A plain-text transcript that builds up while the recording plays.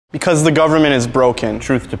Because the government is broken.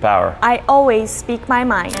 Truth to power. I always speak my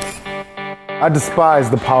mind. I despise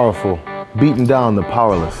the powerful, beating down the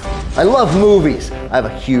powerless. I love movies. I have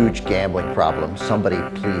a huge gambling problem. Somebody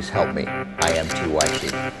please help me.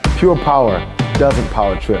 IAmTYT. Pure power doesn't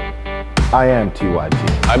power trip. IAmTYT.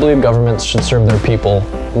 I believe governments should serve their people,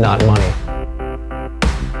 not money.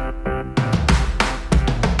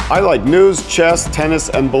 I like news, chess, tennis,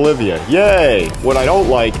 and Bolivia. Yay! What I don't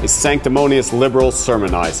like is sanctimonious liberal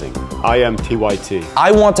sermonizing. IAmTYT.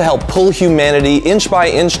 I want to help pull humanity inch by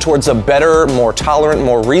inch towards a better, more tolerant,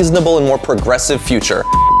 more reasonable, and more progressive future.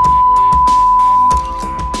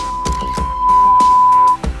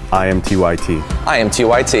 IAmTYT.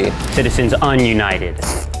 IAmTYT. Citizens Ununited.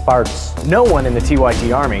 Farts. No one in the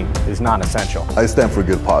TYT Army is non-essential. I stand for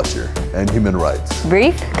good posture and human rights.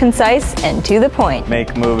 Brief, concise, and to the point.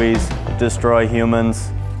 Make movies, destroy humans.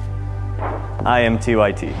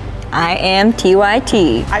 IAmTYT.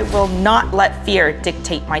 IAmTYT. I will not let fear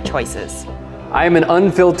dictate my choices. I am an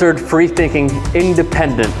unfiltered, free-thinking,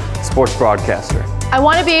 independent sports broadcaster. I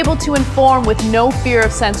want to be able to inform with no fear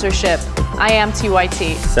of censorship.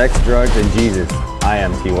 IAmTYT. Sex, drugs, and Jesus.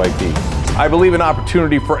 IAmTYT. I believe in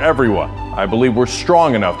opportunity for everyone. I believe we're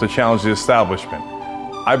strong enough to challenge the establishment.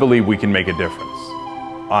 I believe we can make a difference.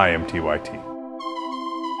 IAmTYT.